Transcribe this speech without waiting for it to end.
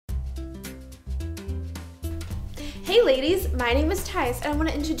Hey ladies, my name is Thais and I want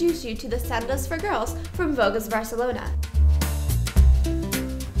to introduce you to the Sendas for girls from VOGAS Barcelona.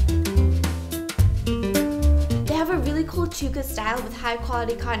 They have a really cool chukka style with high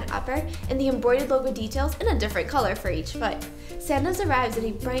quality cotton upper and the embroidered logo details in a different color for each foot. Sendas arrives in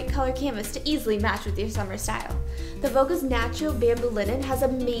a bright color canvas to easily match with your summer style. The VOGAS natural bamboo linen has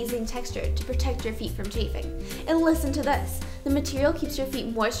amazing texture to protect your feet from chafing. And listen to this, the material keeps your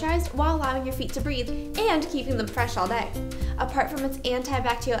feet moisturized while allowing your feet to breathe and keeping them fresh all day. Apart from its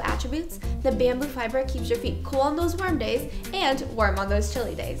antibacterial attributes, the bamboo fiber keeps your feet cool on those warm days and warm on those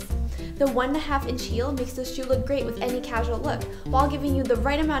chilly days. The 1.5-inch heel makes this shoe look great with any casual look, while giving you the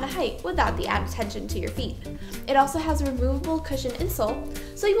right amount of height without the added tension to your feet. It also has a removable cushion insole,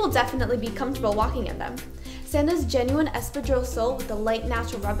 so you will definitely be comfortable walking in them. Sendas' genuine espadrille sole with the light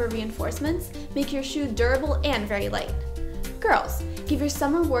natural rubber reinforcements make your shoe durable and very light. Girls, give your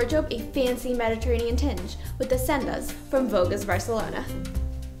summer wardrobe a fancy Mediterranean tinge with the Sendas from VOGAS Barcelona.